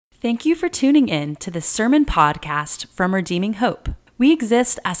Thank you for tuning in to the Sermon Podcast from Redeeming Hope. We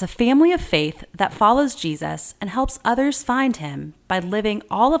exist as a family of faith that follows Jesus and helps others find him by living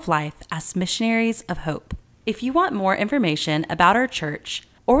all of life as missionaries of hope. If you want more information about our church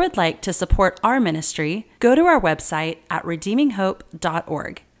or would like to support our ministry, go to our website at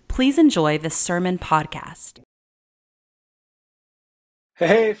redeeminghope.org. Please enjoy this sermon podcast.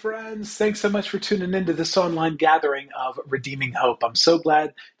 Hey friends, thanks so much for tuning into this online gathering of Redeeming Hope. I'm so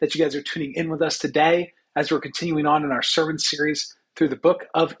glad that you guys are tuning in with us today as we're continuing on in our sermon series through the book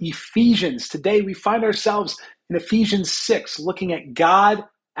of Ephesians. Today we find ourselves in Ephesians 6, looking at God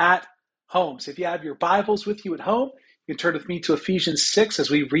at home. So if you have your Bibles with you at home, you can turn with me to Ephesians 6 as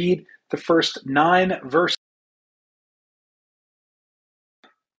we read the first 9 verses. It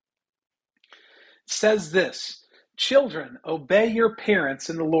says this: Children, obey your parents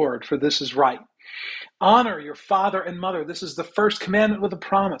in the Lord, for this is right. Honor your father and mother. This is the first commandment with a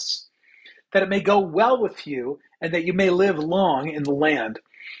promise, that it may go well with you and that you may live long in the land.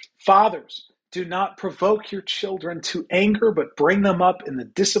 Fathers, do not provoke your children to anger, but bring them up in the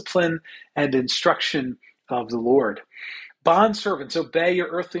discipline and instruction of the Lord. Bondservants, obey your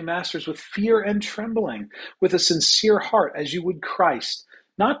earthly masters with fear and trembling, with a sincere heart, as you would Christ,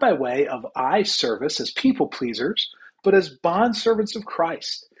 not by way of eye service as people pleasers, but as bondservants of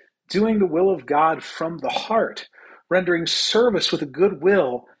Christ, doing the will of God from the heart, rendering service with a good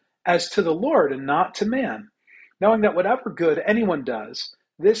will as to the Lord and not to man, knowing that whatever good anyone does,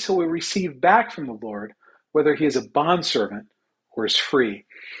 this he will receive back from the Lord, whether he is a bondservant or is free.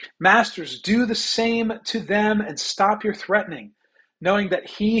 Masters, do the same to them and stop your threatening, knowing that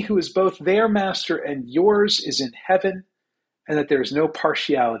he who is both their master and yours is in heaven, and that there is no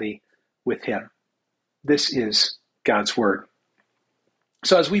partiality with him. This is God's word.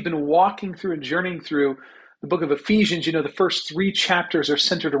 So as we've been walking through and journeying through the book of Ephesians, the first 3 chapters are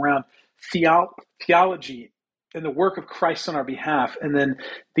centered around theology and the work of Christ on our behalf. And then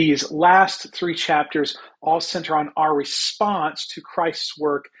these last 3 chapters all center on our response to Christ's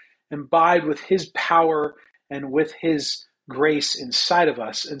work, imbibed with his power and with his grace inside of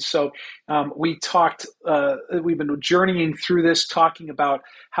us. And so we've been journeying through this, talking about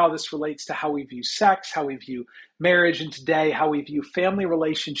how this relates to how we view sex, how we view marriage, and today how we view family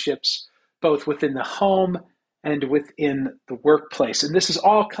relationships, both within the home and within the workplace. And this is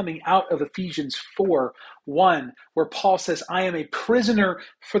all coming out of Ephesians 4:1, where Paul says, I am a prisoner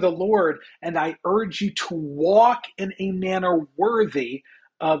for the Lord, and I urge you to walk in a manner worthy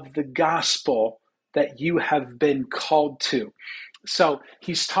of the gospel that you have been called to. So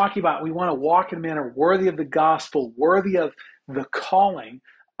he's talking about we want to walk in a manner worthy of the gospel, worthy of the calling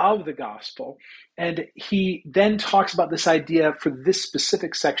of the gospel. And he then talks about this idea for this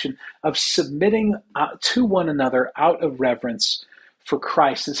specific section of submitting to one another out of reverence for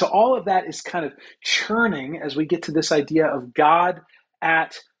Christ. And so all of that is kind of churning as we get to this idea of God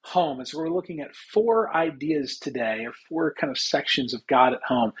at home. And so we're looking at 4 ideas today, or 4 kind of sections of God at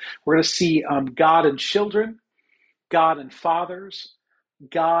home. We're going to see God and children, God and fathers,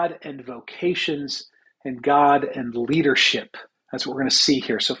 God and vocations, and God and leadership. That's what we're going to see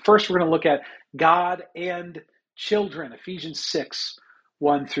here. So first we're going to look at God and children, Ephesians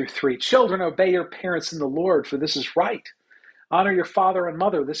 6:1-3. Children, obey your parents in the Lord, for this is right. Honor your father and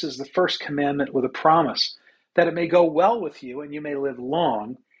mother. This is the first commandment with a promise, that it may go well with you and you may live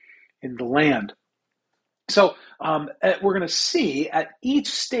long in the land. So we're going to see at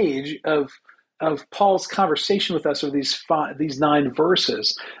each stage of Paul's conversation with us over these 9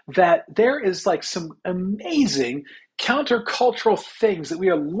 verses that there is like some amazing countercultural things that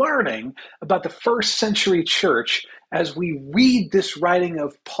we are learning about the first century church as we read this writing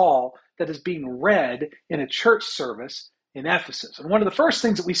of Paul that is being read in a church service in Ephesus. And one of the first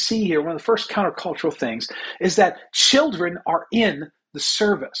things that we see here, one of the first countercultural things, is that children are in the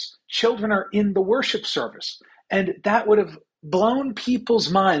service. Children are in the worship service. And that would have blown people's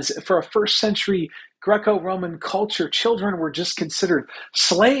minds. For a first century Greco-Roman culture, children were just considered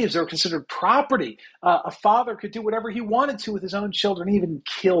slaves or considered property. A father could do whatever he wanted to with his own children, even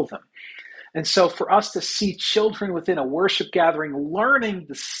kill them. And so for us to see children within a worship gathering learning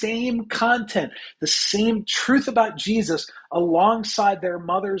the same content, the same truth about Jesus alongside their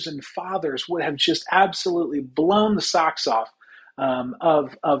mothers and fathers would have just absolutely blown the socks off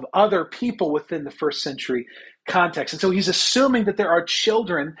of other people within the first century context. And so he's assuming that there are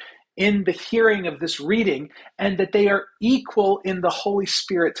children in the hearing of this reading and that they are equal in the Holy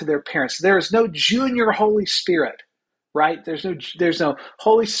Spirit to their parents. There is no junior Holy Spirit, right? There's no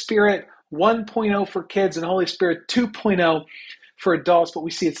Holy Spirit 1.0 for kids and Holy Spirit 2.0 for adults, but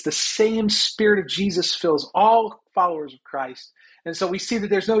we see it's the same Spirit of Jesus fills all followers of Christ. And so we see that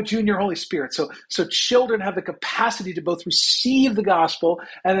there's no junior Holy Spirit. So children have the capacity to both receive the gospel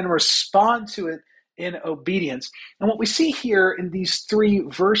and then respond to it in obedience. And what we see here in these 3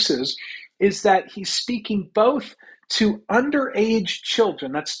 verses is that he's speaking both to underage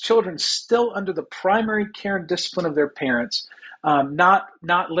children, that's children still under the primary care and discipline of their parents, not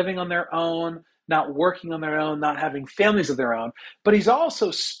living on their own, not working on their own, not having families of their own, but he's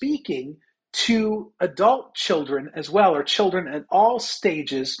also speaking to adult children as well, or children at all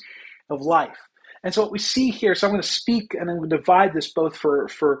stages of life. And so what we see here, so I'm going to speak and I'm going to divide this both for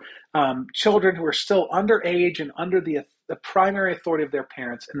children who are still underage and under the primary authority of their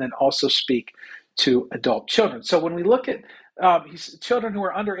parents, and then also speak to adult children. So when we look at children who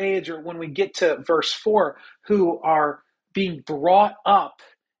are underage, or when we get to verse 4, who are being brought up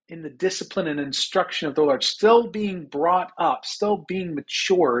in the discipline and instruction of the Lord, still being brought up, still being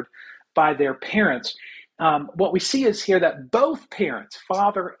matured by their parents, what we see is here that both parents,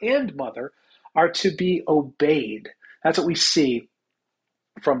 father and mother, are to be obeyed. That's what we see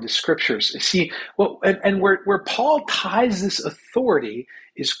from the scriptures. See, where Paul ties this authority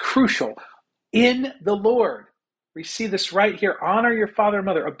is crucial. In the Lord. We see this right here. Honor your father and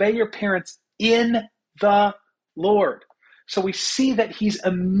mother. Obey your parents in the Lord. So we see that he's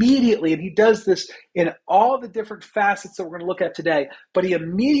immediately, and he does this in all the different facets that we're going to look at today, but he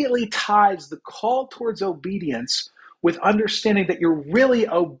immediately ties the call towards obedience with understanding that you're really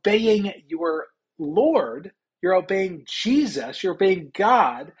obeying your Lord, you're obeying Jesus, you're obeying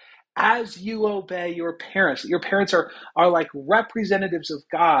God as you obey your parents. Your parents are like representatives of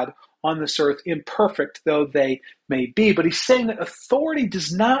God on this earth, imperfect though they may be. But he's saying that authority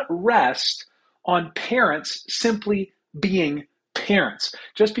does not rest on parents simply being parents.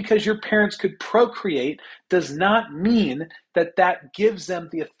 Just because your parents could procreate does not mean that that gives them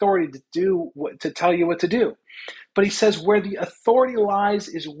the authority to tell you what to do. But he says where the authority lies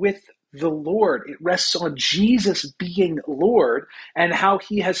is with the Lord. It rests on Jesus being Lord and how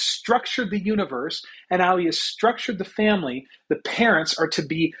he has structured the universe and how he has structured the family. The parents are to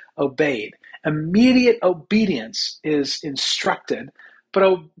be obeyed. Immediate obedience is instructed,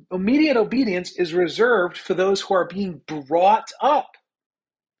 but immediate obedience is reserved for those who are being brought up,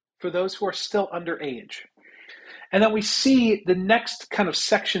 for those who are still underage. And then we see the next kind of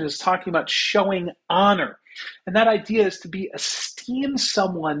section is talking about showing honor. And that idea is to esteem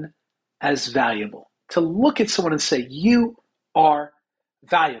someone as valuable, to look at someone and say, you are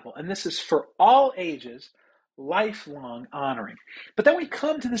valuable. And this is for all ages, lifelong honoring. But then we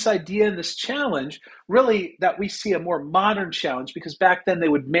come to this idea and this challenge, really, that we see a more modern challenge, because back then they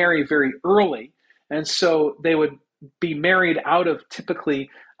would marry very early. And so they would be married typically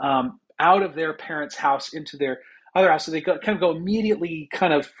out of their parents' house into their other house. So they kind of go immediately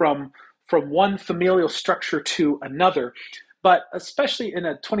kind of from one familial structure to another. But especially in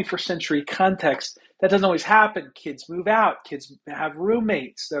a 21st century context, that doesn't always happen. Kids move out. Kids have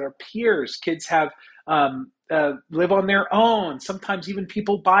roommates that are peers. Kids have live on their own. Sometimes even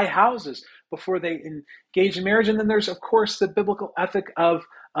people buy houses before they engage in marriage. And then there's, of course, the biblical ethic of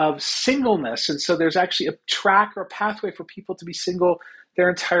singleness. And so there's actually a track or a pathway for people to be single their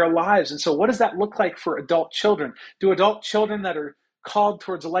entire lives. And so what does that look like for adult children? Do adult children that are called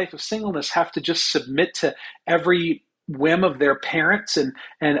towards a life of singleness have to just submit to every whim of their parents and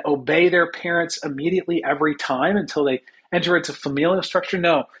obey their parents immediately every time until they enter into familial structure?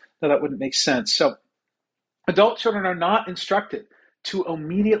 No, that wouldn't make sense. So adult children are not instructed to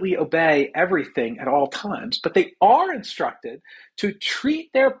immediately obey everything at all times, but they are instructed to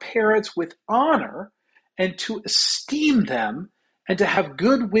treat their parents with honor and to esteem them and to have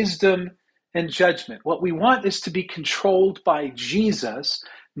good wisdom and judgment. What we want is to be controlled by Jesus,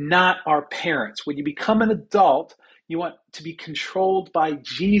 not our parents. When you become an adult, you want to be controlled by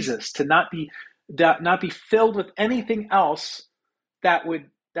Jesus, to not be filled with anything else that would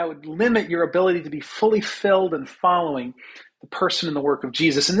limit your ability to be fully filled and following the person and the work of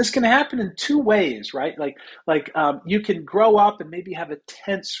Jesus. And this can happen in 2 ways, right? Like you can grow up and maybe have a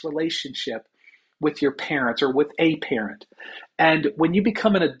tense relationship with your parents or with a parent. And when you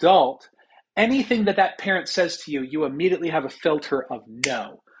become an adult, anything that parent says to you, you immediately have a filter of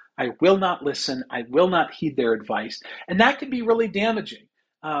no. I will not listen. I will not heed their advice. And that can be really damaging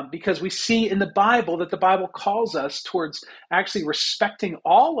because we see in the Bible that the Bible calls us towards actually respecting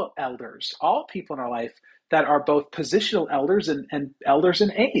all elders, all people in our life that are both positional elders and elders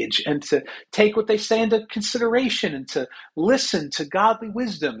in age, and to take what they say into consideration and to listen to godly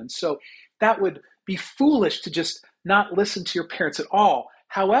wisdom. And so that would be foolish to just not listen to your parents at all.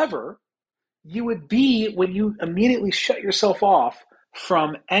 However, you would be, when you immediately shut yourself off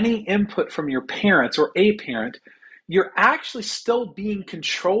from any input from your parents or a parent, you're actually still being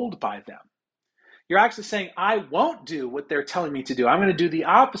controlled by them. You're actually saying, I won't do what they're telling me to do. I'm going to do the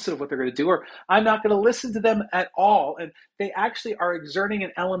opposite of what they're going to do, or I'm not going to listen to them at all. And they actually are exerting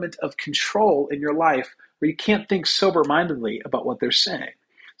an element of control in your life where you can't think sober-mindedly about what they're saying.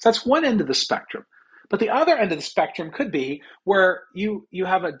 So that's one end of the spectrum. But the other end of the spectrum could be where you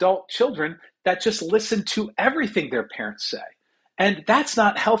have adult children that just listen to everything their parents say. And that's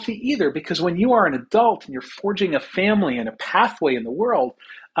not healthy either, because when you are an adult and you're forging a family and a pathway in the world,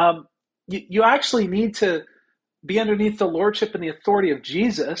 you actually need to be underneath the lordship and the authority of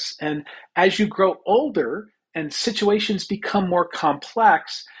Jesus. And as you grow older and situations become more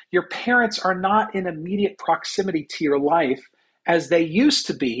complex, your parents are not in immediate proximity to your life as they used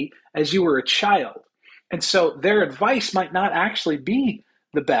to be as you were a child. And so their advice might not actually be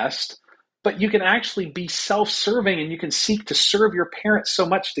the best, but you can actually be self-serving and you can seek to serve your parents so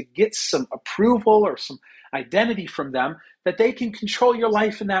much to get some approval or some identity from them that they can control your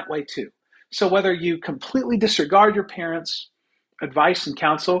life in that way too. So whether you completely disregard your parents' advice and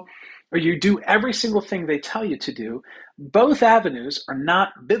counsel, or you do every single thing they tell you to do, both avenues are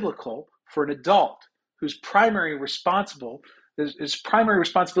not biblical for an adult whose primary responsibility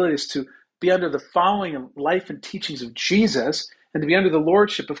is to be under the following life and teachings of Jesus and to be under the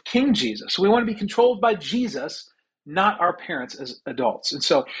lordship of King Jesus. So we want to be controlled by Jesus, not our parents as adults. And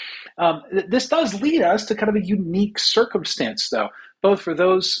so this does lead us to kind of a unique circumstance, though, both for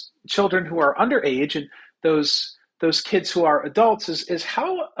those children who are underage and those kids who are adults, is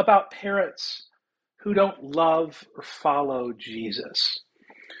how about parents who don't love or follow Jesus?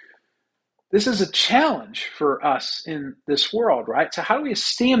 This is a challenge for us in this world, right? So how do we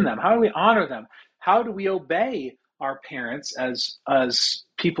esteem them? How do we honor them? How do we obey our parents as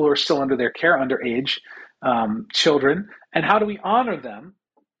people who are still under their care, underage children? And how do we honor them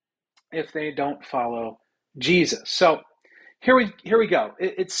if they don't follow Jesus? So here we go.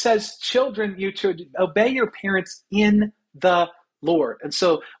 It says, children, you should obey your parents in the Lord. And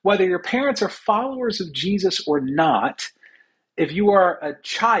so whether your parents are followers of Jesus or not, if you are a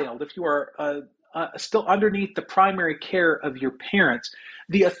child, if you are still underneath the primary care of your parents,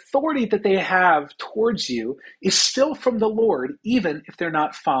 the authority that they have towards you is still from the Lord, even if they're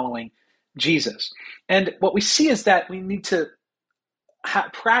not following Jesus. And what we see is that we need to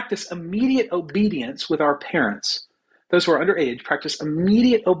practice immediate obedience with our parents. Those who are underage practice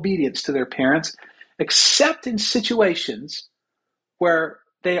immediate obedience to their parents, except in situations where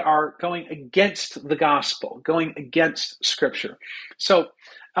they are going against the gospel, going against Scripture. So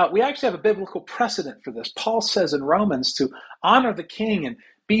we actually have a biblical precedent for this. Paul says in Romans to honor the king and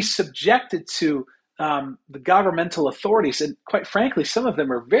be subjected to the governmental authorities. And quite frankly, some of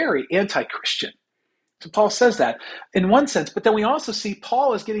them are very anti-Christian. So Paul says that in one sense, but then we also see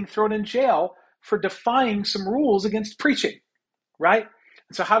Paul is getting thrown in jail for defying some rules against preaching, right?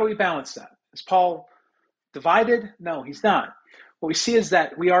 And so how do we balance that? Is Paul divided? No, he's not. What we see is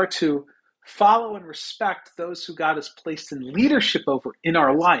that we are to follow and respect those who God has placed in leadership over in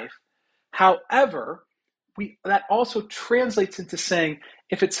our life. However, that also translates into saying,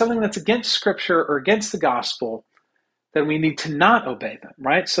 if it's something that's against Scripture or against the gospel, then we need to not obey them,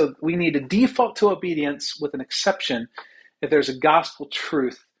 right? So we need to default to obedience with an exception if there's a gospel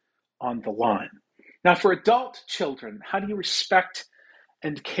truth on the line. Now, for adult children, how do you respect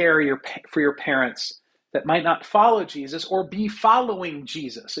and care for your parents that might not follow Jesus or be following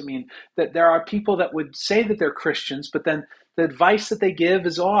Jesus? I mean, that there are people that would say that they're Christians, but then the advice that they give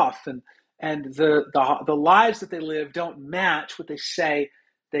is off, and the lives that they live don't match what they say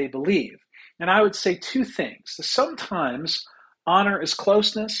they believe. And I would say two things. Sometimes honor is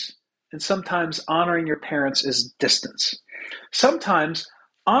closeness, and sometimes honoring your parents is distance. Sometimes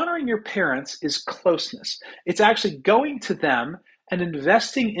honoring your parents is closeness. It's actually going to them and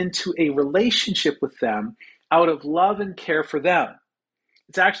investing into a relationship with them out of love and care for them.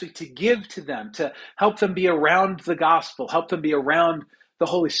 It's actually to give to them, to help them be around the gospel, help them be around the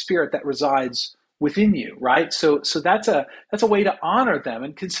Holy Spirit that resides within you, right? So that's a way to honor them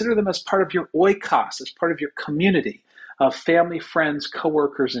and consider them as part of your oikos, as part of your community of family, friends,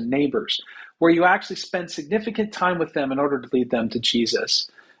 coworkers, and neighbors, where you actually spend significant time with them in order to lead them to Jesus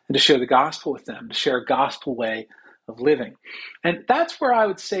and to share the gospel with them, to share a gospel way of living. And that's where I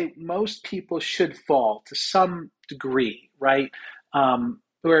would say most people should fall to some degree, right?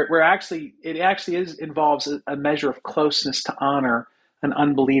 Where actually it involves a measure of closeness to honor an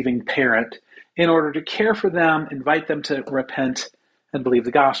unbelieving parent in order to care for them, invite them to repent and believe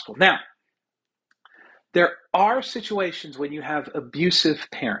the gospel. Now, there are situations when you have abusive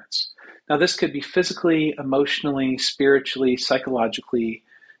parents. Now, this could be physically, emotionally, spiritually, psychologically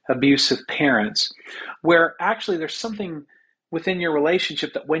abusive parents, where actually there's something within your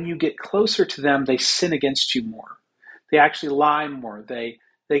relationship that when you get closer to them, they sin against you more. They actually lie more. They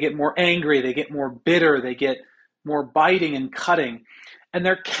get more angry. They get more bitter. They get more biting and cutting. And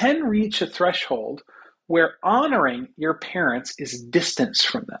there can reach a threshold where honoring your parents is distance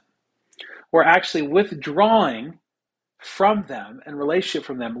from them, where actually withdrawing from them and relationship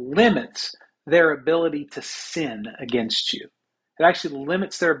from them limits their ability to sin against you. It actually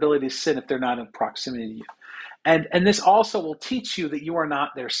limits their ability to sin if they're not in proximity to you. And this also will teach you that you are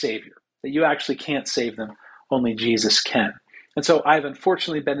not their savior, that you actually can't save them. Only Jesus can. And so I've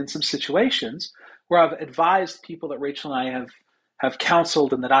unfortunately been in some situations where I've advised people that Rachel and I have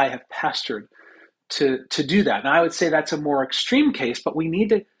counseled and that I have pastored to do that. And I would say that's a more extreme case, but we need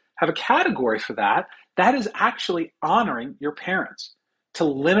to have a category for that. That is actually honoring your parents, to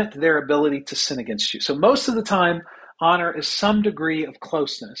limit their ability to sin against you. So most of the time, honor is some degree of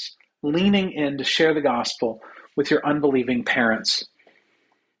closeness, leaning in to share the gospel with your unbelieving parents.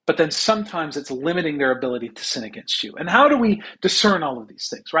 But then sometimes it's limiting their ability to sin against you. And how do we discern all of these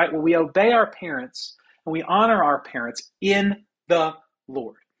things, right? Well, we obey our parents and we honor our parents in the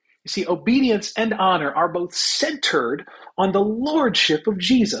Lord. You see, obedience and honor are both centered on the lordship of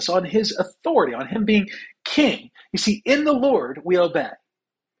Jesus, on his authority, on him being king. You see, in the Lord, we obey.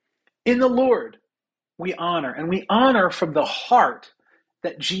 In the Lord, we honor. And we honor from the heart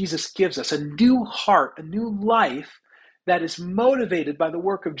that Jesus gives us, a new heart, a new life that is motivated by the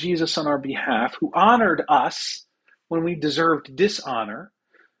work of Jesus on our behalf, who honored us when we deserved dishonor.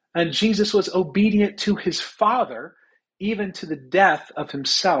 And Jesus was obedient to his Father, even to the death of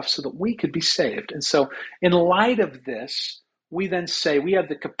himself, so that we could be saved. And so in light of this, we then say we have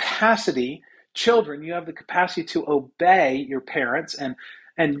the capacity, children, you have the capacity to obey your parents,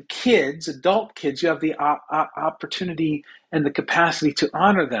 and kids, adult kids, you have the opportunity and the capacity to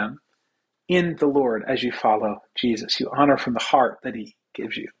honor them in the Lord as you follow Jesus. You honor from the heart that he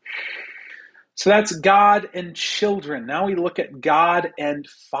gives you. So that's God and children. Now we look at God and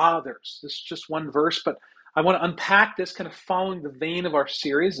fathers. This is just one verse, but I want to unpack this kind of following the vein of our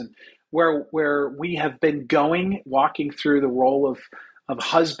series and where we have been going, walking through the role of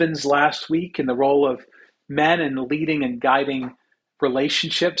husbands last week and the role of men in leading and guiding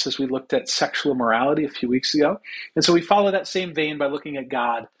relationships as we looked at sexual immorality a few weeks ago. And so we follow that same vein by looking at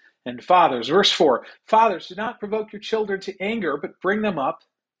God and fathers. Verse 4, fathers, do not provoke your children to anger, but bring them up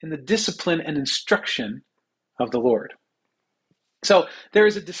in the discipline and instruction of the Lord. So there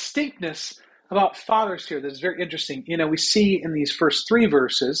is a distinctness about fathers here that is very interesting. You know, we see in these first 3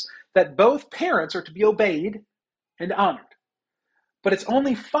 verses that both parents are to be obeyed and honored. But it's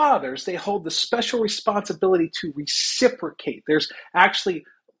only fathers, they hold the special responsibility to reciprocate. There's actually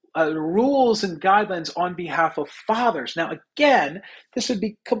rules and guidelines on behalf of fathers. Now, again, this would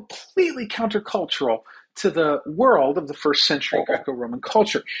be completely countercultural to the world of the first century Greco-Roman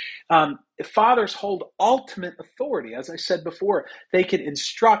culture. Fathers hold ultimate authority. As I said before, they could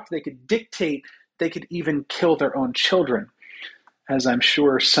instruct, they could dictate, they could even kill their own children, as I'm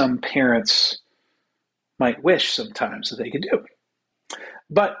sure some parents might wish sometimes that they could do.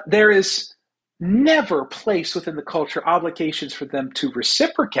 But there is never placed within the culture obligations for them to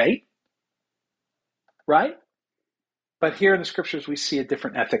reciprocate, right? But here in the scriptures, we see a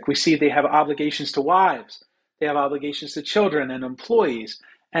different ethic. We see they have obligations to wives. They have obligations to children and employees.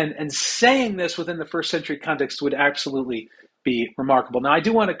 And saying this within the first century context would absolutely be remarkable. Now, I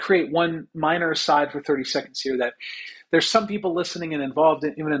do want to create one minor aside for 30 seconds here, that there's some people listening and involved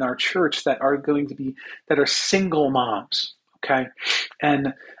even in our church that are single moms. Okay,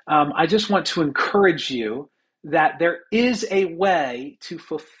 and I just want to encourage you that there is a way to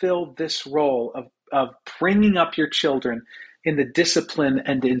fulfill this role of bringing up your children in the discipline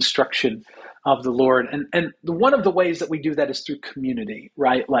and the instruction of the Lord. And one of the ways that we do that is through community,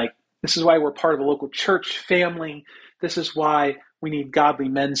 right? Like, this is why we're part of a local church family. This is why we need godly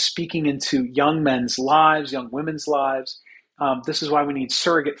men speaking into young men's lives, young women's lives. This is why we need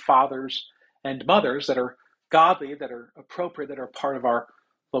surrogate fathers and mothers that are godly, that are appropriate, that are part of our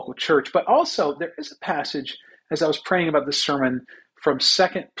local church. But also, there is a passage, as I was praying about this sermon, from 2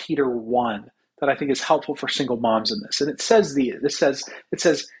 Peter 1 that I think is helpful for single moms in this. And it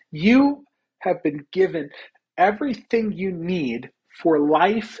says, you have been given everything you need for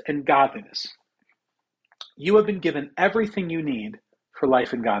life and godliness. You have been given everything you need for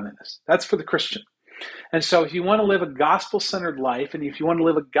life and godliness. That's for the Christian. And so if you want to live a gospel-centered life, and if you want to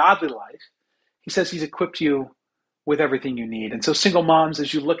live a godly life, he says he's equipped you with everything you need. And so single moms,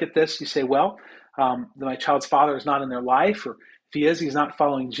 as you look at this, you say, well, my child's father is not in their life, or if he is, he's not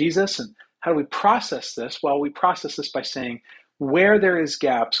following Jesus. And how do we process this? Well, we process this by saying where there is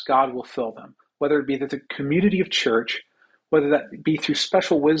gaps, God will fill them, whether it be the community of church, whether that be through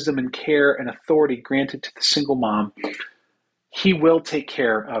special wisdom and care and authority granted to the single mom. He will take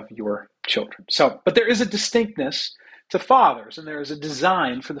care of your children. But there is a distinctness to fathers, and there is a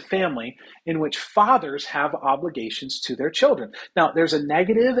design for the family in which fathers have obligations to their children. Now, there's a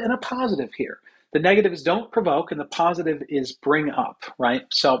negative and a positive here. The negative is don't provoke, and the positive is bring up, right?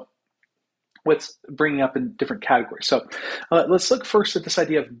 So what's bringing up in different categories. So let's look first at this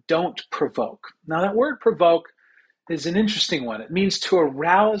idea of don't provoke. Now, that word provoke is an interesting one. It means to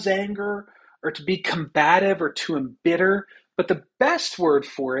arouse anger or to be combative or to embitter. But the best word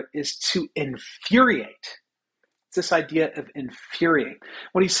for it is to infuriate. It's this idea of infuriate.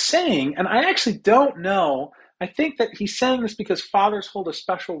 What he's saying, and I actually don't know, I think that he's saying this because fathers hold a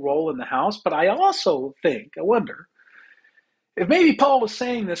special role in the house, but I also think, I wonder, if maybe Paul was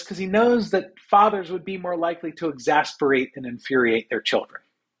saying this because he knows that fathers would be more likely to exasperate and infuriate their children.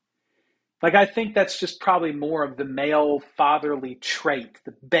 Like, I think that's just probably more of the male fatherly trait,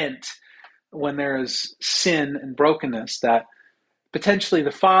 the bent when there is sin and brokenness, that potentially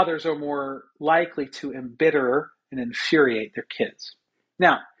the fathers are more likely to embitter and infuriate their kids.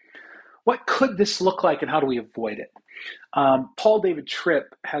 Now, what could this look like and how do we avoid it? Paul David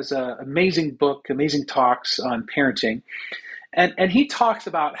Tripp has an amazing book, amazing talks on parenting. And he talks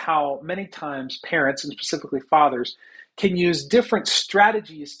about how many times parents, and specifically fathers, can use different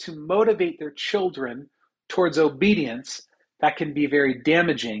strategies to motivate their children towards obedience that can be very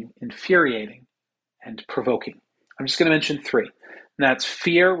damaging, infuriating, and provoking. I'm just going to mention three, and that's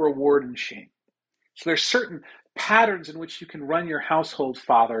fear, reward, and shame. So there's certain patterns in which you can run your household,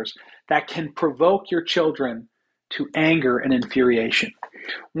 fathers, that can provoke your children to anger and infuriation.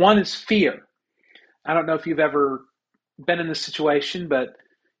 One is fear. I don't know if you've ever been in this situation, but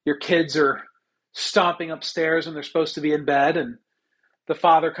your kids are stomping upstairs when they're supposed to be in bed, and the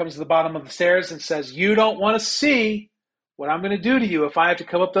father comes to the bottom of the stairs and says, "You don't want to see what I'm going to do to you if I have to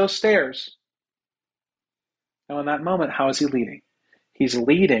come up those stairs." Now, in that moment, how is he leading? He's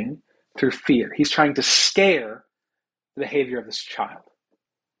leading through fear. He's trying to scare the behavior of this child.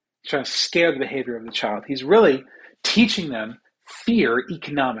 He's trying to scare the behavior of the child. He's really teaching them fear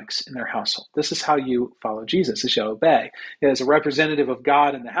economics in their household. This is how you follow Jesus, is you obey. As a representative of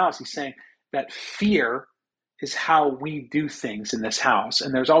God in the house, he's saying that fear is how we do things in this house.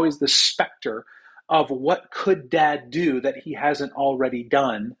 And there's always the specter of what could dad do that he hasn't already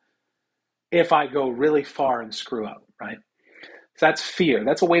done if I go really far and screw up, right? So that's fear.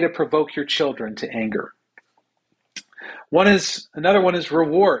 That's a way to provoke your children to anger. Another one is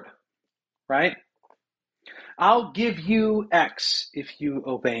reward, right? I'll give you X if you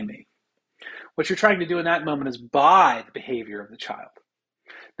obey me. What you're trying to do in that moment is buy the behavior of the child.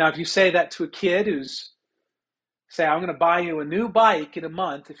 Now, if you say that to a kid say, I'm going to buy you a new bike in a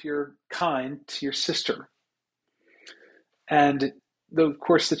month if you're kind to your sister. And of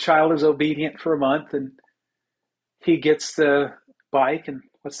course, the child is obedient for a month and he gets the bike. And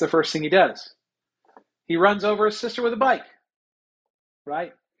what's the first thing he does? He runs over his sister with a bike,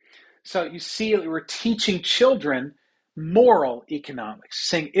 right? So you see, we're teaching children moral economics,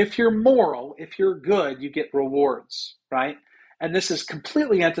 saying if you're moral, if you're good, you get rewards, right? And this is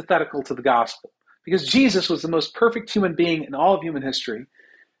completely antithetical to the gospel because Jesus was the most perfect human being in all of human history,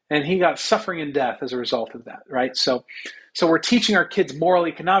 and he got suffering and death as a result of that, right? So we're teaching our kids moral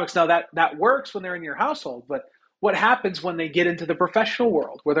economics. Now that works when they're in your household, but what happens when they get into the professional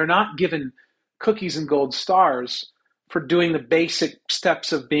world where they're not given cookies and gold stars for doing the basic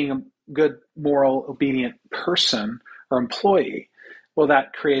steps of being a good, moral, obedient person or employee? Well,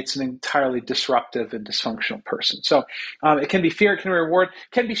 that creates an entirely disruptive and dysfunctional person. So it can be fear, it can be reward,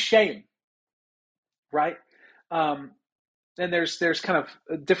 it can be shame, right? And there's kind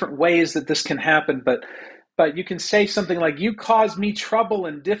of different ways that this can happen, but you can say something like, you cause me trouble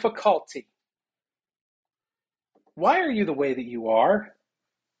and difficulty. Why are you the way that you are?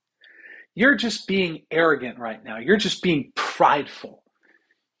 You're just being arrogant right now. You're just being prideful.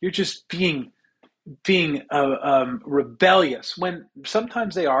 You're just being rebellious, when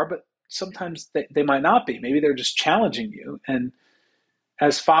sometimes they are, but sometimes they might not be. Maybe they're just challenging you. And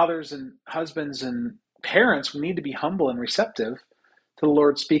as fathers and husbands and parents, we need to be humble and receptive to the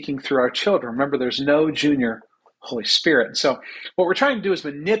Lord speaking through our children. Remember, there's no junior Holy Spirit. And so what we're trying to do is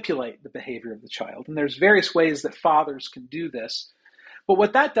manipulate the behavior of the child. And there's various ways that fathers can do this. But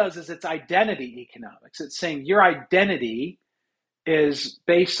what that does is it's identity economics. It's saying your identity is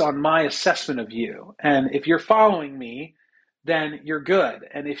based on my assessment of you. And if you're following me, then you're good.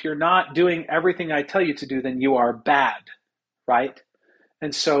 And if you're not doing everything I tell you to do, then you are bad, right?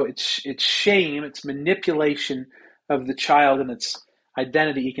 And so it's shame, it's manipulation of the child and its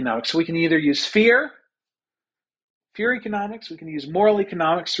identity economics. So we can either use fear economics, we can use moral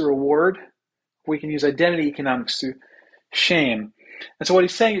economics through reward, we can use identity economics through shame. And so what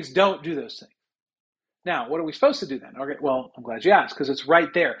he's saying is don't do those things. Now, what are we supposed to do then? Okay, well, I'm glad you asked because it's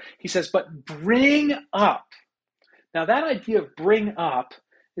right there. He says, but bring up. Now, that idea of bring up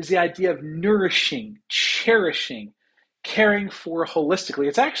is the idea of nourishing, cherishing, caring for holistically.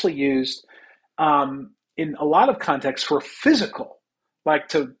 It's actually used in a lot of contexts for physical, like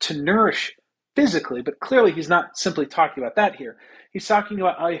to nourish physically, but clearly he's not simply talking about that here. He's talking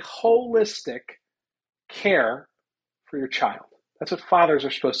about a holistic care for your child. That's what fathers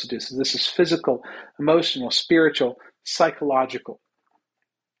are supposed to do. So this is physical, emotional, spiritual, psychological.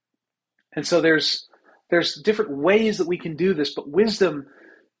 And so there's different ways that we can do this, but wisdom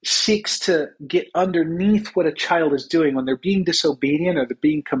seeks to get underneath what a child is doing when they're being disobedient or they're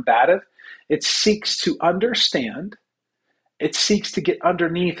being combative. It seeks to understand. It seeks to get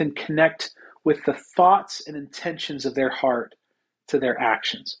underneath and connect with the thoughts and intentions of their heart to their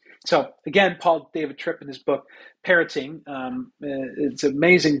actions. So again, Paul David Tripp in his book, Parenting, it's an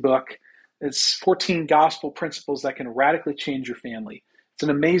amazing book. It's 14 gospel principles that can radically change your family. It's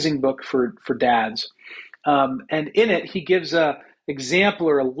an amazing book for dads. And in it, he gives an example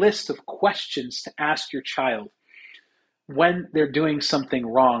or a list of questions to ask your child when they're doing something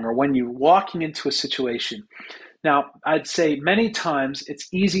wrong or when you're walking into a situation. Now, I'd say many times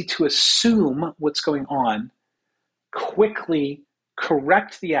it's easy to assume what's going on, quickly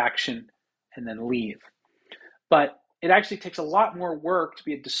correct the action, and then leave. But it actually takes a lot more work to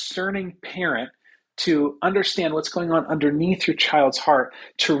be a discerning parent to understand what's going on underneath your child's heart,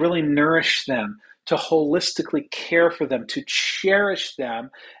 to really nourish them, to holistically care for them, to cherish them,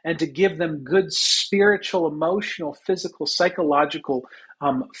 and to give them good spiritual, emotional, physical, psychological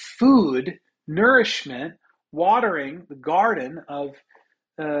food, nourishment, watering the garden of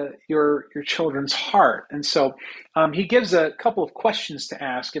your children's heart. And so he gives a couple of questions to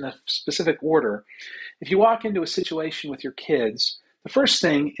ask in a specific order. If you walk into a situation with your kids, the first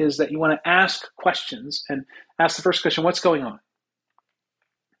thing is that you want to ask questions and ask the first question, what's going on?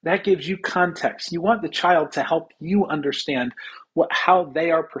 That gives you context. You want the child to help you understand how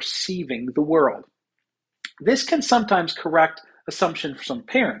they are perceiving the world. This can sometimes correct assumption for some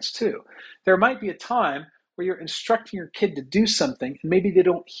parents too. There might be a time where you're instructing your kid to do something and maybe they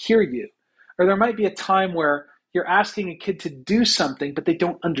don't hear you. Or there might be a time where you're asking a kid to do something, but they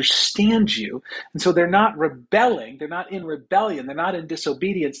don't understand you. And so they're not rebelling. They're not in rebellion. They're not in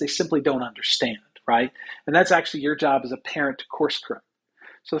disobedience. They simply don't understand, right? And that's actually your job as a parent to course correct.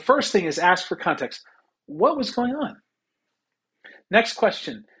 So the first thing is ask for context. What was going on? Next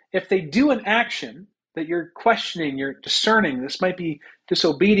question. If they do an action that you're questioning, you're discerning, this might be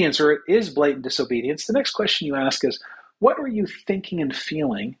disobedience or it is blatant disobedience, the next question you ask is, what were you thinking and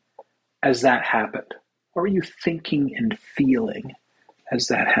feeling as that happened? What were you thinking and feeling as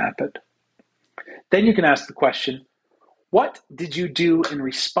that happened? Then you can ask the question, what did you do in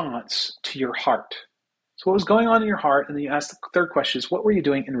response to your heart? So what was going on in your heart? And then you ask the third question is, what were you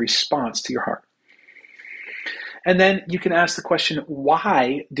doing in response to your heart? And then you can ask the question,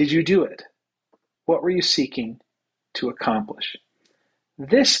 why did you do it? What were you seeking to accomplish?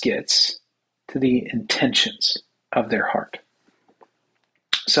 This gets to the intentions of their heart.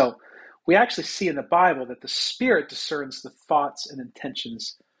 So we actually see in the Bible that the Spirit discerns the thoughts and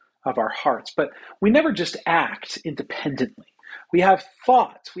intentions of our hearts. But we never just act independently. We have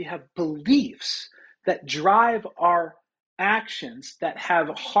thoughts, we have beliefs that drive our actions that have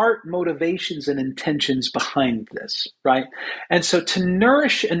heart motivations and intentions behind this, right? And so to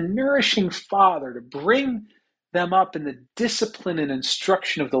nourish a nourishing father, to bring them up in the discipline and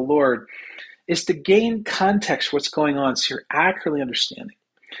instruction of the Lord, is to gain context for what's going on so you're accurately understanding.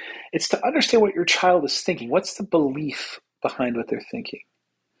 It's to understand what your child is thinking. What's the belief behind what they're thinking?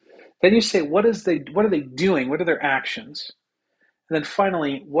 Then you say, what are they doing? What are their actions? And then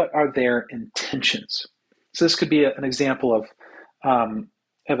finally, what are their intentions? So this could be an example of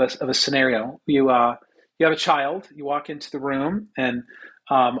a scenario. You have a child. You walk into the room, and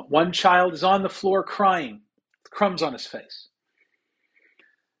one child is on the floor crying, with crumbs on his face.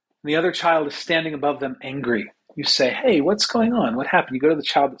 And the other child is standing above them, angry. You say, "Hey, what's going on? What happened?" You go to the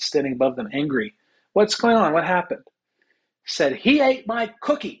child that's standing above them, angry. "What's going on? What happened?" Said, "He ate my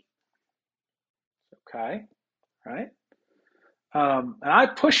cookie." Okay, right? And I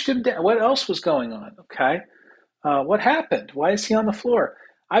pushed him down. What else was going on? Okay. What happened? Why is he on the floor?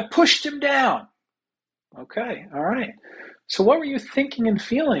 I pushed him down. Okay. All right. So what were you thinking and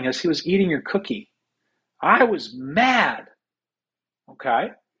feeling as he was eating your cookie? I was mad.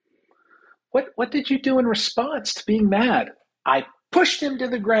 Okay. What did you do in response to being mad? I pushed him to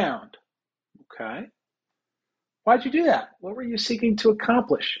the ground. Okay. Why'd you do that? What were you seeking to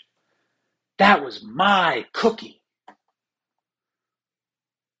accomplish? That was my cookie.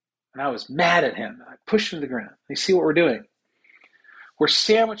 And I was mad at him. I pushed him to the ground. You see what we're doing? We're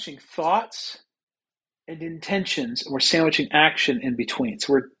sandwiching thoughts and intentions, and we're sandwiching action in between.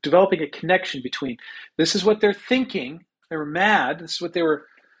 So we're developing a connection between this is what they're thinking. They were mad. This is what they were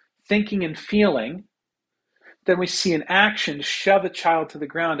thinking and feeling. Then we see an action to shove the child to the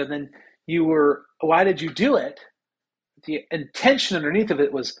ground, and then why did you do it? The intention underneath of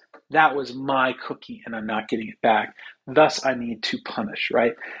it was, that was my cookie and I'm not getting it back. Thus, I need to punish,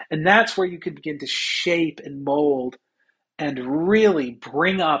 right? And that's where you can begin to shape and mold and really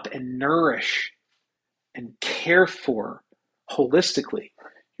bring up and nourish and care for holistically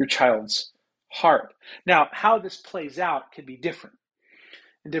your child's heart. Now, how this plays out can be different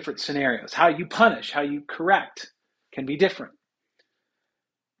in different scenarios. How you punish, how you correct can be different.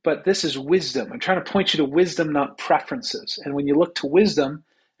 But this is wisdom. I'm trying to point you to wisdom, not preferences. And when you look to wisdom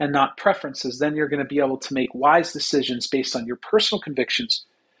and not preferences, then you're going to be able to make wise decisions based on your personal convictions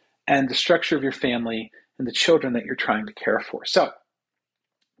and the structure of your family and the children that you're trying to care for. So,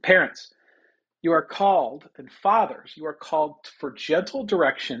 parents, you are called, and fathers, you are called for gentle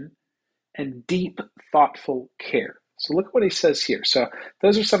direction and deep, thoughtful care. So look at what he says here. So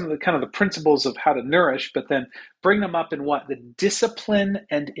those are some of the kind of the principles of how to nourish, but then bring them up in what? The discipline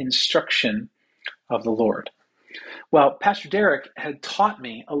and instruction of the Lord. Well, Pastor Derek had taught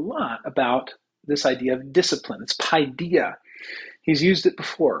me a lot about this idea of discipline. It's paideia. He's used it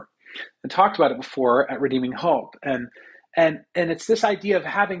before and talked about it before at Redeeming Hope. And it's this idea of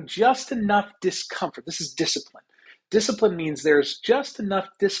having just enough discomfort. This is discipline. Discipline means there's just enough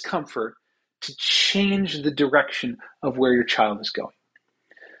discomfort to change the direction of where your child is going.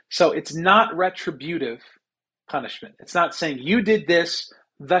 So it's not retributive punishment. It's not saying you did this,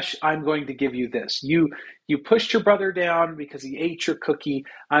 thus I'm going to give you this. You pushed your brother down because he ate your cookie.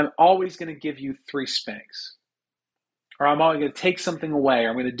 I'm always going to give you 3 spanks. Or I'm always going to take something away, or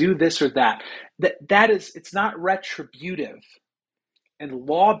I'm going to do this or that. It's not retributive and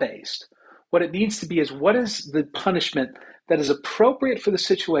law-based. What it needs to be is, what is the punishment that is appropriate for the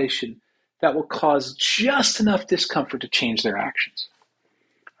situation that will cause just enough discomfort to change their actions?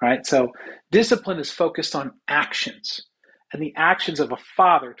 All right, so discipline is focused on actions and the actions of a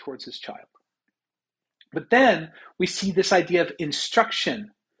father towards his child. But then we see this idea of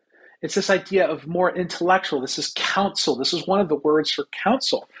instruction. It's this idea of more intellectual. This is counsel. This is one of the words for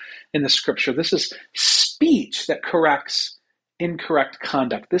counsel in the scripture. This is speech that corrects incorrect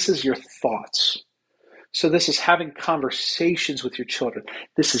conduct. This is your thoughts. So this is having conversations with your children.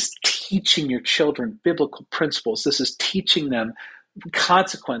 This is teaching your children biblical principles. This is teaching them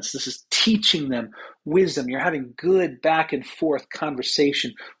consequence. This is teaching them wisdom. You're having good back and forth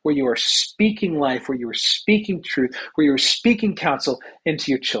conversation where you are speaking life, where you are speaking truth, where you are speaking counsel into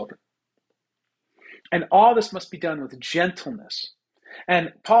your children. And all this must be done with gentleness.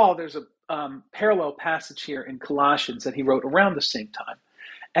 And Paul, there's a parallel passage here in Colossians that he wrote around the same time.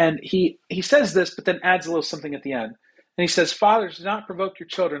 And he says this, but then adds a little something at the end. And he says, fathers, do not provoke your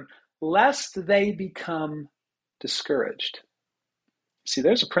children, lest they become discouraged. See,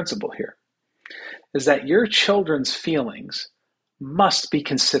 there's a principle here, is that your children's feelings must be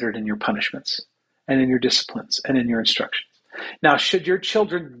considered in your punishments and in your disciplines and in your instructions. Now, should your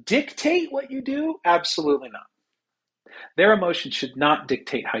children dictate what you do? Absolutely not. Their emotions should not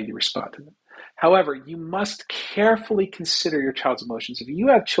dictate how you respond to them. However, you must carefully consider your child's emotions. If you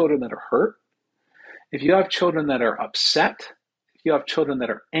have children that are hurt, if you have children that are upset, if you have children that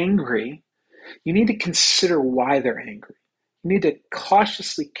are angry, you need to consider why they're angry. You need to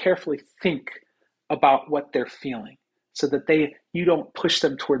cautiously, carefully think about what they're feeling so that you don't push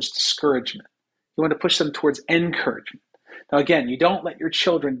them towards discouragement. You want to push them towards encouragement. Now, again, you don't let your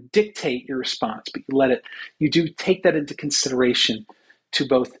children dictate your response, but you do take that into consideration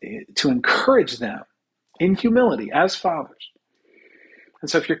to encourage them in humility as fathers. And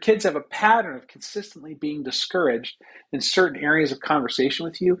so if your kids have a pattern of consistently being discouraged in certain areas of conversation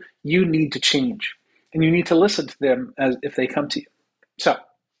with you, you need to change. And you need to listen to them as if they come to you. So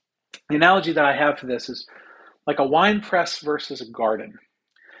the analogy that I have for this is like a wine press versus a garden.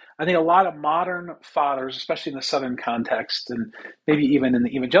 I think a lot of modern fathers, especially in the Southern context and maybe even in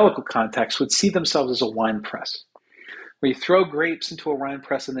the evangelical context, would see themselves as a wine press, where you throw grapes into a wine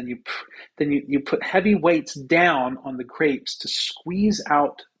press and then you put heavy weights down on the grapes to squeeze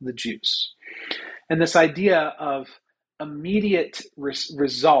out the juice. And this idea of immediate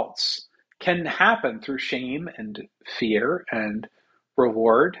results can happen through shame and fear and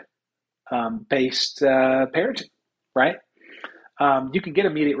reward based parenting, right? You can get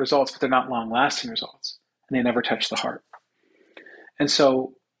immediate results, but they're not long-lasting results, and they never touch the heart. And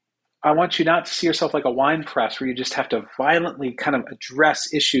so I want you not to see yourself like a wine press where you just have to violently kind of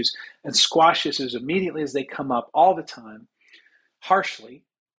address issues and squash issues immediately as they come up all the time, harshly,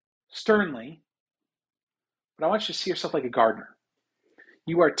 sternly. But I want you to see yourself like a gardener.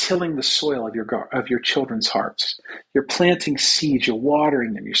 You are tilling the soil of your children's hearts. You're planting seeds, you're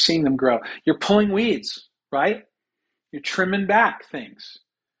watering them, you're seeing them grow. You're pulling weeds, right? You're trimming back things.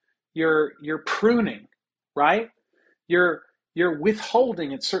 You're pruning, right? You're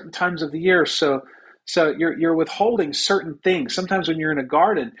withholding at certain times of the year. So you're withholding certain things. Sometimes when you're in a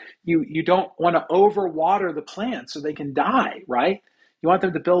garden, you don't want to overwater the plants so they can die, right? You want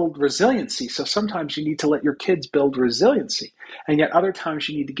them to build resiliency. So sometimes you need to let your kids build resiliency. And yet other times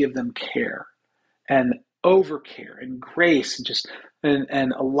you need to give them care and overcare and grace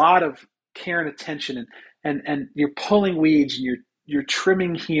and a lot of care and attention. And you're pulling weeds and you're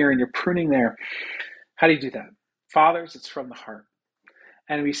trimming here and you're pruning there. How do you do that? Fathers, it's from the heart.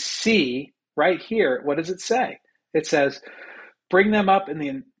 And we see right here, what does it say? It says, bring them up in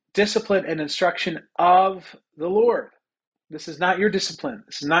the discipline and instruction of the Lord. This is not your discipline.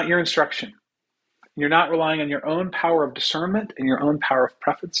 This is not your instruction. You're not relying on your own power of discernment and your own power of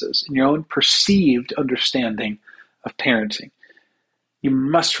preferences and your own perceived understanding of parenting. You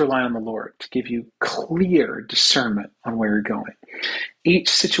must rely on the Lord to give you clear discernment on where you're going. Each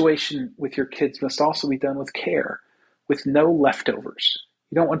situation with your kids must also be done with care, with no leftovers.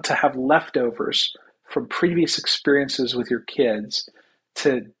 You don't want to have leftovers from previous experiences with your kids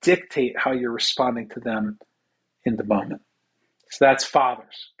to dictate how you're responding to them in the moment. So that's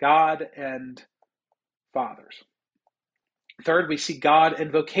fathers, God and fathers. Third, we see God and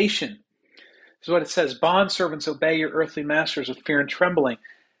vocation. This is what it says, bondservants, obey your earthly masters with fear and trembling,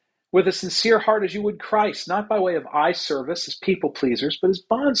 with a sincere heart as you would Christ, not by way of eye service as people pleasers, but as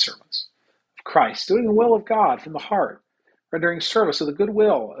bondservants of Christ, doing the will of God from the heart, rendering service with a good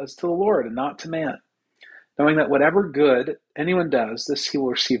will as to the Lord and not to man, knowing that whatever good anyone does, this he will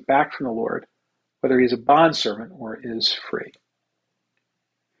receive back from the Lord, whether he is a bondservant or is free.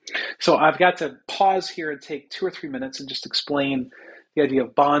 So I've got to pause here and take 2 or 3 minutes and just explain the idea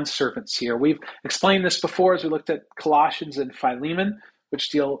of bondservants here. We've explained this before as we looked at Colossians and Philemon, which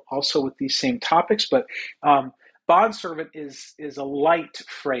deal also with these same topics, but bondservant is a light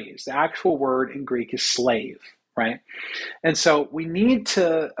phrase. The actual word in Greek is slave, right? And so we need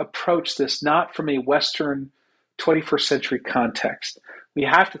to approach this not from a Western 21st century context. We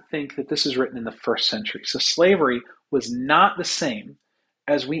have to think that this is written in the first century. So slavery was not the same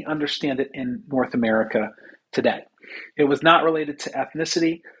as we understand it in North America today. It was not related to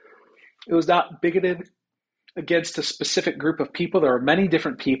ethnicity. It was not bigoted against a specific group of people. There are many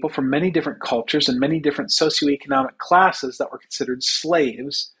different people from many different cultures and many different socioeconomic classes that were considered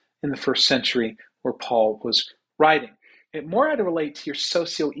slaves in the first century where Paul was writing. It more had to relate to your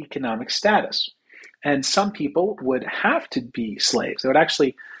socioeconomic status. And some people would have to be slaves. They would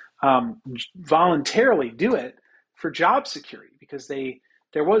actually voluntarily do it for job security because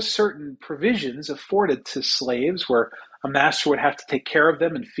there was certain provisions afforded to slaves where a master would have to take care of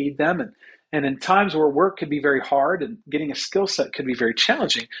them and feed them. And in times where work could be very hard and getting a skill set could be very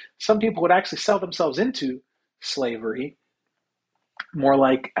challenging, some people would actually sell themselves into slavery, more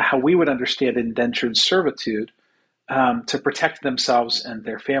like how we would understand indentured servitude, to protect themselves and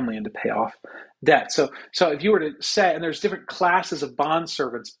their family and to pay off debt. So if you were to say, and there's different classes of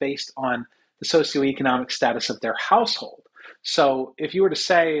bondservants based on the socioeconomic status of their household. So if you were to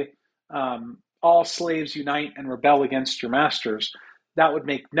say all slaves unite and rebel against your masters, that would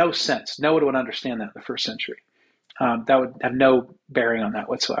make no sense. No one would understand that in the first century. That would have no bearing on that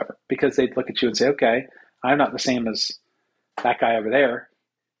whatsoever because they'd look at you and say, okay, I'm not the same as that guy over there.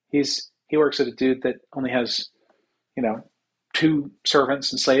 He works at a dude that only has, 2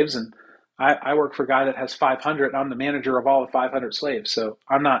 servants and slaves, and I work for a guy that has 500, and I'm the manager of all the 500 slaves. So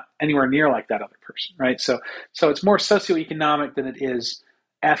I'm not anywhere near like that other person, right? So it's more socioeconomic than it is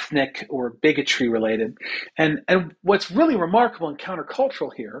ethnic or bigotry related. And what's really remarkable and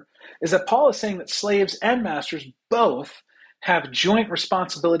countercultural here is that Paul is saying that slaves and masters both have joint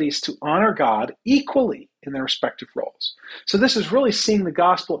responsibilities to honor God equally in their respective roles. So this is really seeing the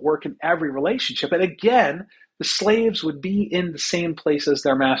gospel at work in every relationship. And again, the slaves would be in the same place as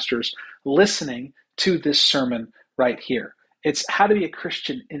their masters, listening to this sermon right here. It's how to be a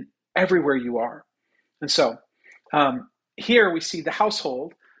Christian in everywhere you are. And so here we see the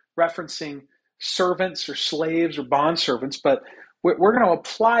household referencing servants or slaves or bondservants, but we're going to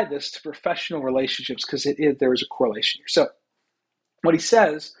apply this to professional relationships because there is a correlation here. So what he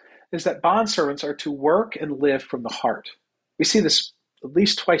says is that bondservants are to work and live from the heart. We see this at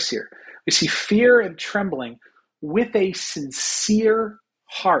least twice here. We see fear and trembling with a sincere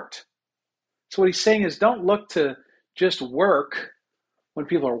heart. So what he's saying is, don't look to just work when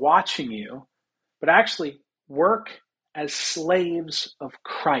people are watching you, but actually work as slaves of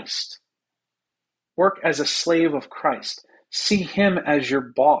Christ. Work as a slave of Christ. See him as your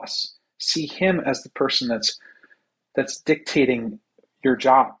boss. See him as the person that's dictating your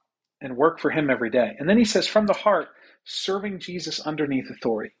job, and work for him every day. And then he says, from the heart, serving Jesus underneath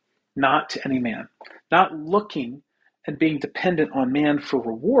authority, not to any man, not looking and being dependent on man for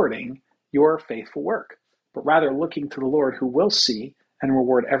rewarding your faithful work, but rather looking to the Lord, who will see and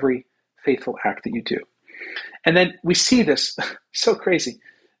reward every faithful act that you do. And then we see this, so crazy,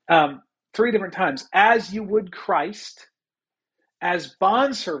 3 different times. As you would Christ, as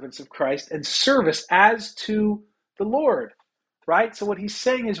bondservants of Christ, and service as to the Lord, right? So what he's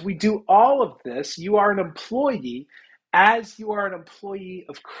saying is, we do all of this. You are an employee as you are an employee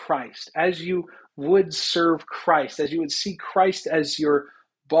of Christ, as you would serve Christ, as you would see Christ as your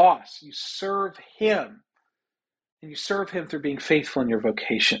boss. You serve him, and you serve him through being faithful in your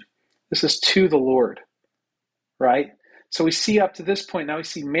vocation. This is to the Lord, right? So we see up to this point, now we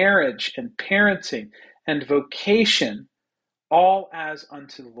see marriage and parenting and vocation all as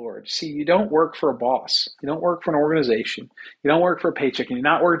unto the Lord. See, you don't work for a boss. You don't work for an organization. You don't work for a paycheck, and you're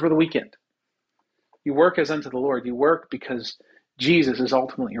not working for the weekend. You work as unto the Lord. You work because Jesus is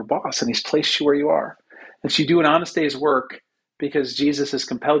ultimately your boss, and he's placed you where you are. And so you do an honest day's work because Jesus has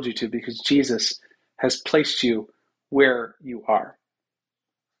compelled you to, because Jesus has placed you where you are.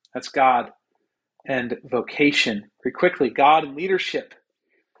 That's God and vocation. Very quickly, God and leadership.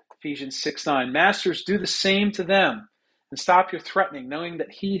 Ephesians 6:9. Masters, do the same to them, and stop your threatening, knowing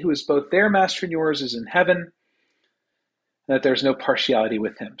that he who is both their master and yours is in heaven, and that there's no partiality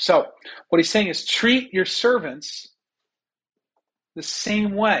with him. So what he's saying is, treat your servants the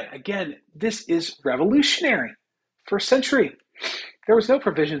same way. Again, this is revolutionary. First century, there was no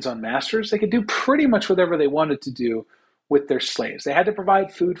provisions on masters. They could do pretty much whatever they wanted to do with their slaves. They had to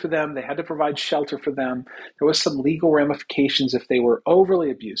provide food for them. They had to provide shelter for them. There was some legal ramifications if they were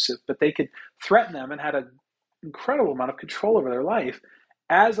overly abusive, but they could threaten them and had an incredible amount of control over their life,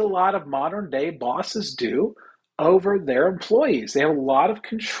 as a lot of modern day bosses do over their employees. They have a lot of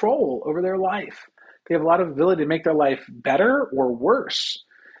control over their life. They have a lot of ability to make their life better or worse.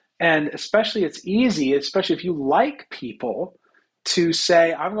 And especially it's easy, especially if you like people, to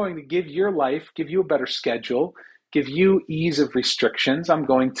say, I'm going to give your life, give you a better schedule, give you ease of restrictions. I'm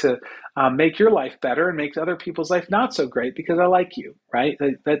going to make your life better and make other people's life not so great because I like you, right?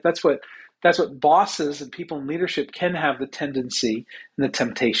 That's what bosses and people in leadership can have the tendency and the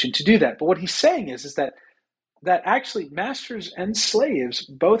temptation to do that. But what he's saying is that actually masters and slaves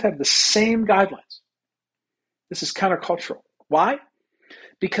both have the same guidelines. This is countercultural. Why?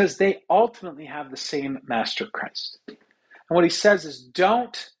 Because they ultimately have the same master, Christ. And what he says is,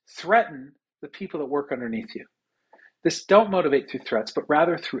 don't threaten the people that work underneath you. This don't motivate through threats, but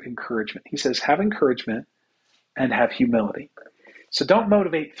rather through encouragement. He says, have encouragement and have humility. So don't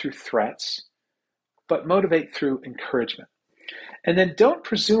motivate through threats, but motivate through encouragement. And then don't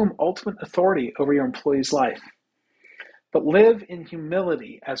presume ultimate authority over your employee's life, but live in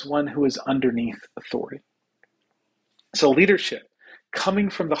humility as one who is underneath authority. So leadership coming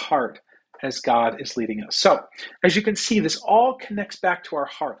from the heart as God is leading us. So as you can see, this all connects back to our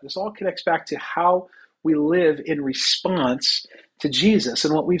heart. This all connects back to how we live in response to Jesus.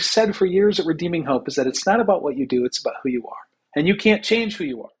 And what we've said for years at Redeeming Hope is that it's not about what you do, it's about who you are. And you can't change who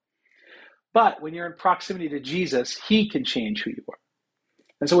you are. But when you're in proximity to Jesus, he can change who you are.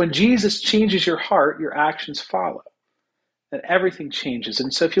 And so when Jesus changes your heart, your actions follow. And everything changes.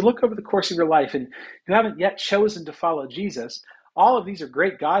 And so if you look over the course of your life and you haven't yet chosen to follow Jesus, all of these are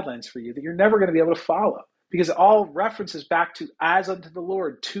great guidelines for you that you're never going to be able to follow, because it all references back to as unto the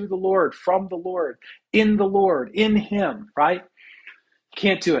Lord, to the Lord, from the Lord, in him, right? You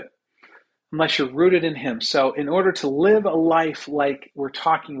can't do it unless you're rooted in him. So in order to live a life like we're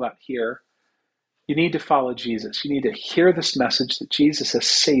talking about here, you need to follow Jesus. You need to hear this message that Jesus has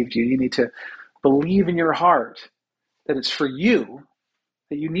saved you. You need to believe in your heart that it's for you,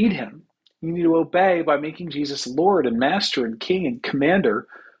 that you need him. You need to obey by making Jesus Lord and Master and King and Commander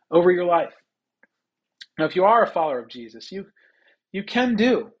over your life. Now, if you are a follower of Jesus, you can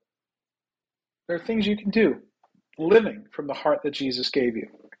do. There are things you can do living from the heart that Jesus gave you.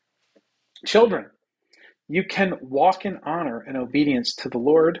 Children, you can walk in honor and obedience to the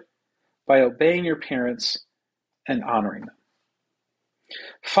Lord by obeying your parents and honoring them.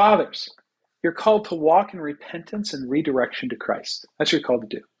 Fathers, you're called to walk in repentance and redirection to Christ. That's what you're called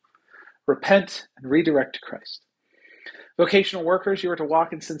to do. Repent and redirect to Christ. Vocational workers, you are to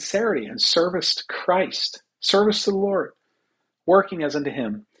walk in sincerity and service to Christ, service to the Lord, working as unto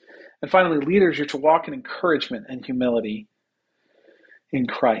him. And finally, leaders, you're to walk in encouragement and humility in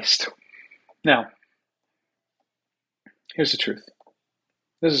Christ. Now, here's the truth.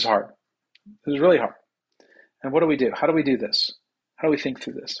 This is hard. This is really hard. And what do we do? How do we do this? How do we think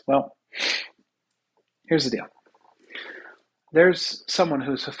through this? Well, here's the deal. There's someone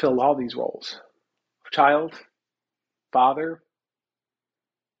who's fulfilled all these roles: child, father,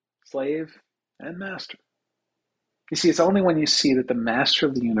 slave, and master. You see, it's only when you see that the master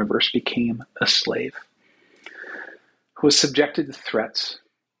of the universe became a slave, who was subjected to threats,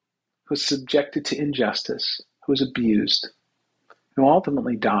 who was subjected to injustice, who was abused, who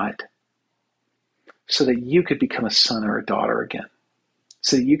ultimately died, so that you could become a son or a daughter again,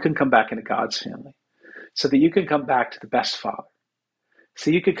 so that you can come back into God's family, so that you can come back to the best father,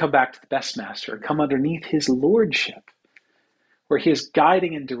 so you could come back to the best master and come underneath his lordship, where he is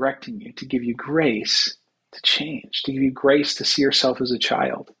guiding and directing you to give you grace to change, to give you grace to see yourself as a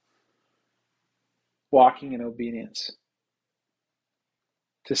child, walking in obedience,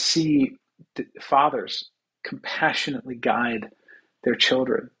 to see fathers compassionately guide their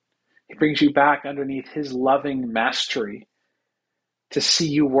children. He brings you back underneath his loving mastery to see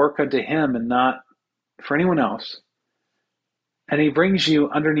you work unto him and not for anyone else. And he brings you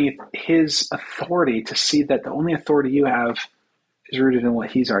underneath his authority to see that the only authority you have is rooted in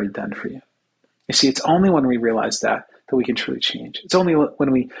what he's already done for you. You see, it's only when we realize that we can truly change. It's only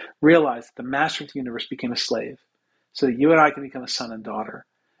when we realize that the master of the universe became a slave so that you and I can become a son and daughter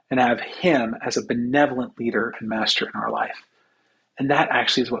and have him as a benevolent leader and master in our life. And that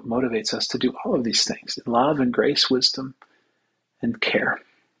actually is what motivates us to do all of these things in love and grace, wisdom, and care.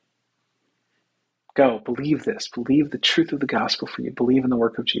 Go, believe this. Believe the truth of the gospel for you. Believe in the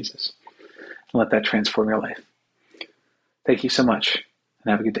work of Jesus. And let that transform your life. Thank you so much,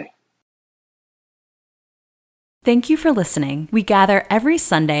 and have a good day. Thank you for listening. We gather every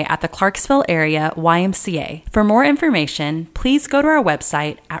Sunday at the Clarksville area YMCA. For more information, please go to our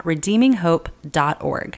website at redeeminghope.org.